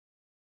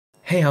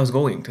Hey, how's it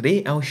going?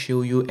 Today I'll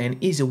show you an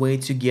easy way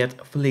to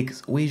get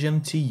Flix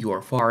Vision to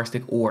your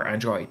Firestick or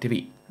Android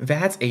TV.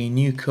 That's a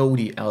new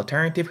KODI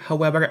alternative,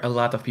 however, a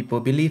lot of people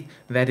believe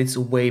that it's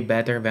way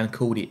better than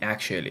KODI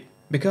actually.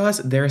 Because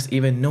there's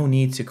even no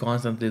need to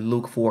constantly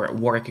look for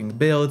working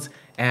builds,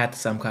 add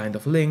some kind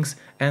of links,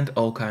 and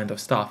all kind of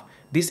stuff.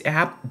 This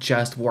app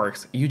just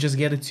works. You just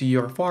get it to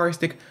your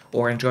Firestick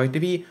or Android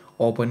TV,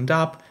 open it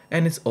up,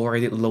 and it's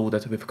already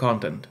loaded with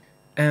content.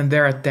 And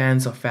there are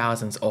tens of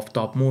thousands of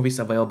top movies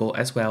available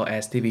as well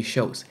as TV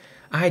shows.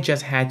 I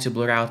just had to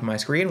blur out my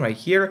screen right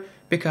here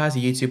because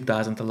YouTube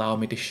doesn't allow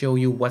me to show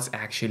you what's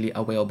actually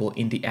available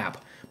in the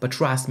app, but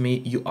trust me,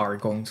 you are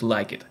going to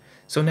like it.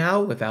 So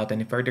now, without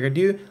any further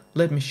ado,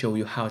 let me show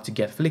you how to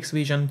get Flix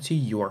Vision to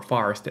your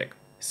Firestick.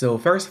 So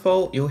first of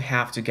all, you'll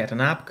have to get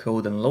an app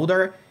called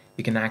Downloader.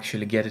 You can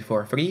actually get it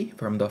for free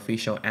from the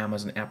official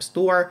Amazon App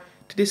Store.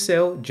 To do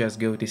so, just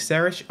go to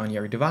search on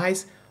your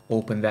device,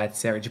 open that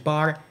search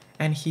bar,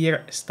 and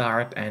here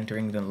start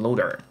entering the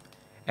downloader.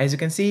 As you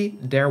can see,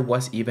 there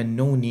was even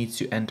no need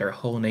to enter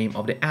whole name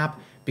of the app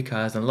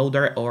because the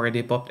downloader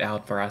already popped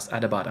out for us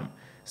at the bottom.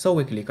 So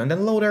we click on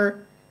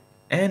downloader,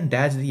 and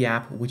that's the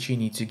app which you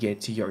need to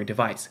get to your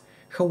device.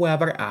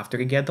 However, after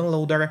you get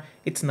downloader,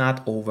 it's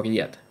not over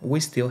yet. We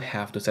still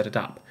have to set it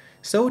up.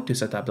 So to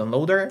set up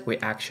downloader, we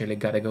actually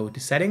gotta go to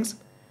settings.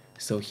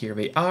 So here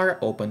we are,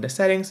 open the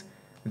settings,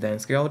 then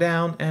scroll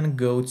down and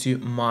go to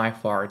My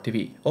Fire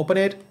TV. Open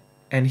it.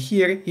 And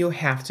here you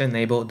have to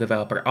enable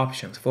developer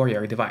options for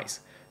your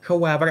device.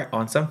 However,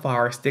 on some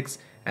Fire Sticks,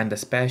 and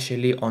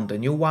especially on the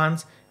new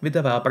ones, the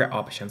developer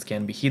options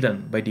can be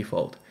hidden by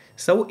default.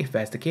 So if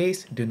that's the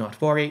case, do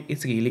not worry,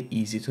 it's really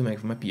easy to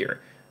make them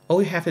appear.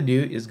 All you have to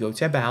do is go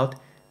to About,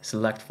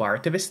 select Fire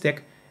TV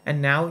Stick,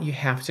 and now you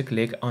have to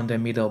click on the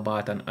middle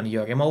button on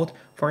your remote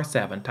for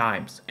 7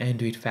 times, and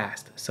do it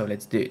fast, so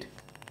let's do it.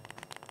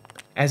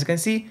 As you can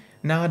see,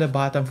 now the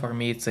bottom for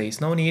me it says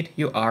no need,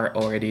 you are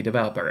already a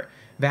developer.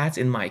 That's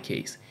in my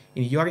case.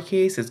 In your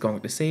case, it's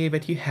going to say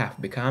that you have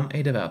become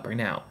a developer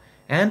now.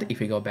 And if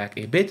you go back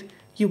a bit,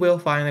 you will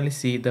finally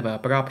see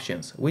developer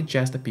options, which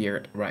just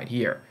appeared right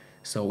here.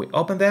 So we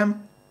open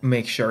them,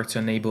 make sure to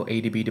enable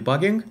ADB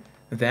debugging,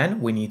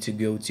 then we need to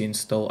go to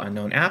install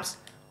unknown apps,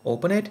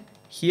 open it,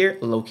 here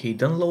locate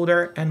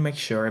downloader and make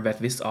sure that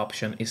this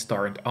option is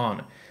turned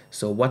on.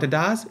 So what it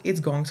does, it's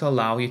going to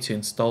allow you to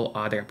install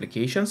other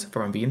applications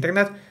from the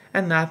internet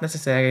and not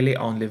necessarily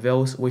only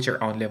those which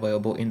are only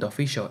available in the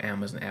official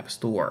Amazon App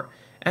Store.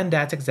 And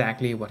that's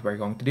exactly what we're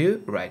going to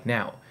do right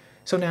now.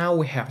 So now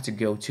we have to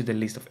go to the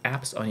list of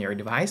apps on your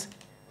device.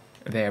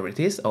 There it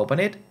is, open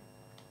it.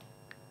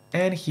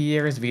 And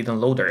here's the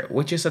downloader,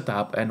 which is set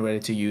up and ready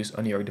to use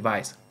on your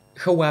device.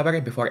 However,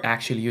 before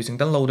actually using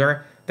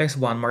downloader, there's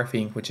one more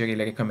thing which I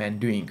really recommend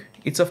doing.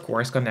 It's of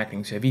course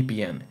connecting to a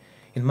VPN.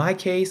 In my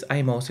case,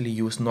 I mostly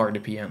use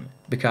NordVPN.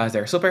 Because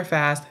they're super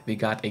fast, we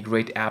got a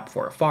great app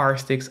for Fire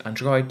Sticks,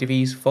 Android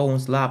TVs,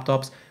 phones,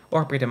 laptops,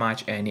 or pretty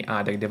much any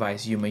other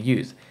device you may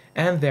use.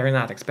 And they're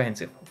not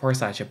expensive for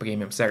such a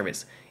premium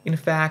service. In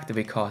fact,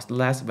 they cost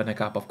less than a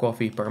cup of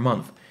coffee per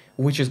month,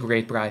 which is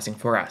great pricing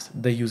for us,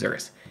 the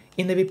users.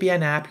 In the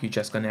VPN app, you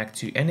just connect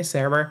to any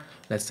server.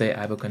 Let's say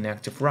I will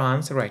connect to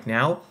France right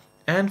now,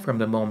 and from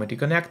the moment you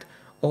connect,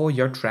 all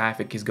your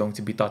traffic is going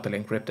to be totally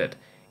encrypted.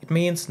 It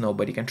means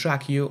nobody can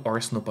track you or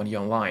snoop on you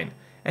online,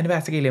 and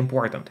that's really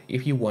important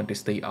if you want to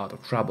stay out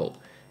of trouble.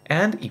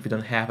 And if you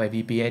don't have a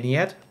VPN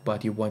yet,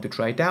 but you want to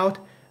try it out,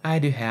 I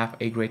do have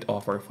a great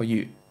offer for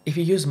you. If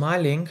you use my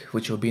link,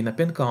 which will be in the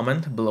pinned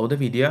comment below the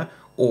video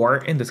or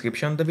in the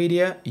description of the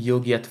video,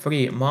 you'll get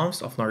 3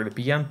 months of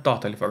NordVPN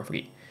totally for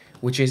free,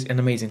 which is an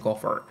amazing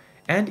offer.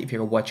 And if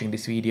you're watching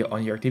this video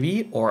on your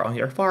TV or on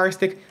your Fire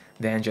Stick,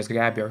 then just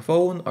grab your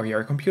phone or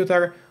your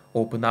computer,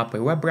 open up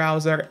a web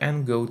browser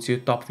and go to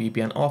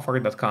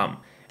topvpnoffer.com.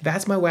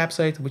 That's my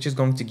website, which is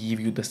going to give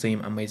you the same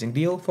amazing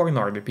deal for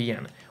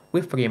NordVPN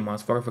with 3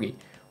 months for free.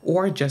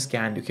 Or just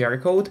scan the QR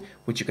code,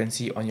 which you can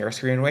see on your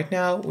screen right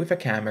now with a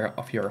camera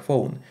of your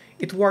phone.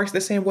 It works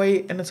the same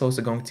way and it's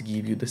also going to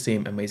give you the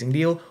same amazing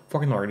deal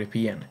for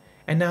NordVPN.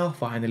 And now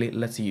finally,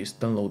 let's use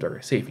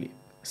downloader safely.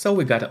 So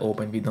we gotta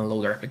open the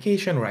downloader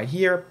application right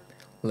here.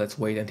 Let's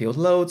wait until it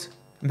loads.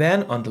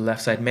 Then on the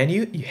left side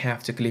menu, you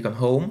have to click on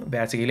Home.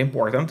 That's really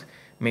important.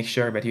 Make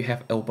sure that you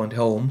have opened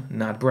Home,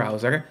 not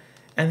Browser.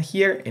 And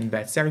here in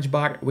that search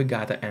bar, we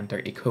gotta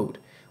enter a code,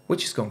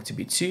 which is going to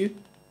be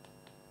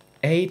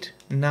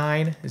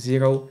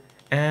 28907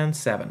 and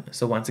 7.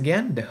 So once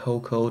again, the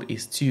whole code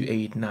is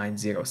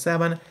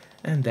 28907,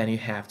 and then you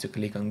have to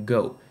click on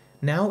Go.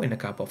 Now in a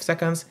couple of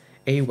seconds,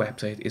 a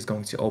website is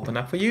going to open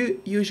up for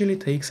you. Usually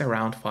takes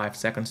around 5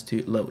 seconds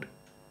to load.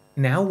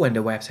 Now when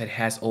the website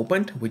has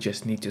opened, we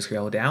just need to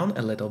scroll down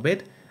a little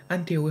bit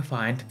until we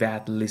find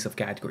that list of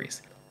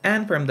categories.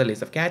 And from the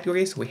list of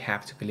categories, we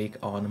have to click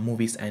on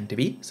Movies and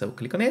TV, so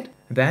click on it.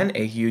 Then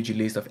a huge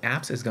list of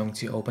apps is going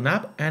to open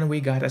up and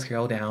we gotta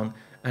scroll down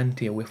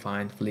until we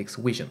find Flix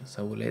Vision.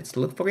 So let's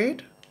look for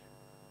it.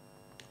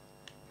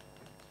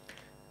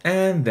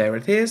 And there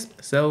it is.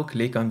 So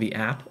click on the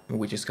app,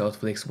 which is called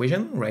Flix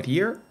Vision right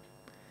here.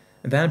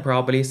 Then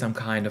probably some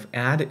kind of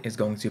ad is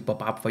going to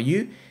pop up for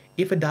you.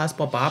 If it does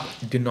pop up,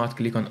 do not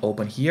click on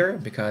open here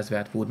because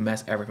that would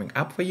mess everything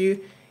up for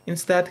you.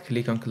 Instead,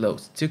 click on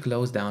close to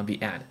close down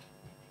the ad.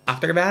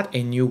 After that,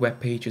 a new web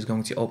page is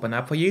going to open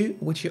up for you,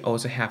 which you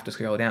also have to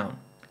scroll down.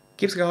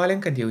 Keep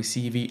scrolling until you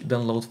see the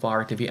Download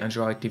Fire TV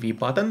Android TV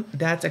button.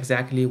 That's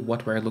exactly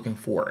what we're looking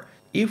for.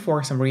 If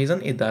for some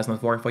reason it does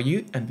not work for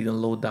you and the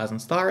download doesn't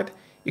start,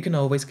 you can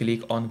always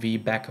click on the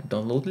backup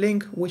download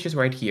link, which is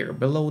right here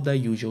below the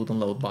usual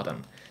download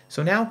button.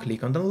 So now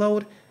click on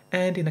download,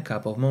 and in a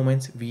couple of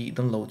moments the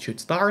download should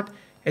start.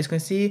 As you can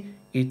see,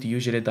 it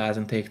usually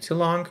doesn't take too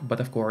long,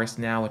 but of course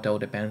now it all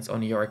depends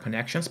on your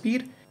connection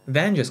speed.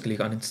 Then just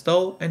click on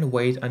install and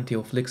wait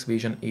until Flix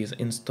Vision is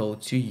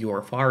installed to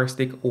your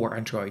Firestick or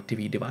Android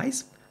TV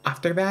device.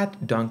 After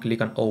that, don't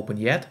click on open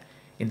yet.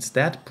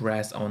 Instead,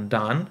 press on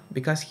done,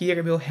 because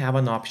here we'll have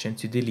an option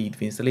to delete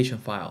the installation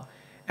file,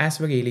 as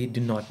we really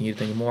do not need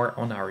it anymore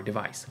on our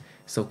device.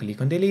 So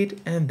click on delete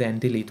and then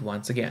delete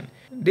once again.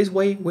 This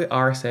way we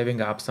are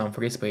saving up some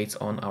free space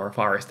on our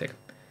Firestick.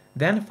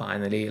 Then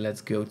finally,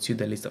 let's go to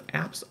the list of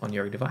apps on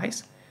your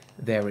device.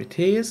 There it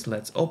is,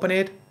 let's open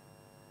it.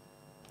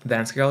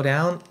 Then scroll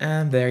down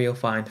and there you'll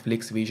find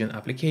Flix Vision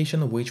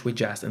application, which we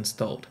just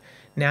installed.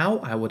 Now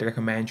I would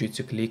recommend you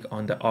to click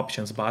on the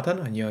options button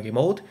on your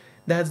remote.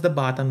 That's the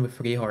button with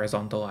 3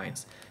 horizontal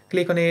lines.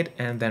 Click on it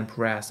and then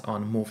press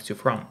on move to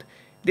front.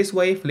 This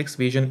way Flix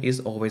Vision is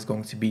always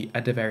going to be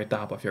at the very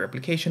top of your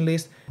application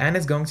list, and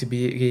it's going to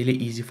be really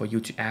easy for you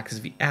to access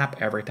the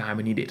app every time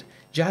you need it.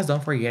 Just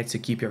don't forget to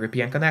keep your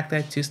VPN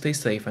connected to stay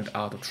safe and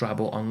out of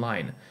trouble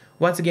online.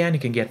 Once again, you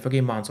can get 3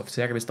 months of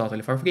service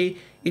totally for free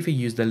if you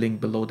use the link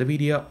below the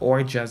video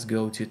or just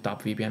go to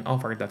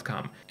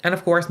topvpnoffer.com. And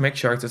of course, make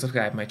sure to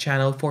subscribe my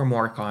channel for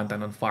more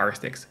content on Fire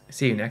Sticks.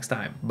 See you next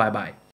time. Bye bye.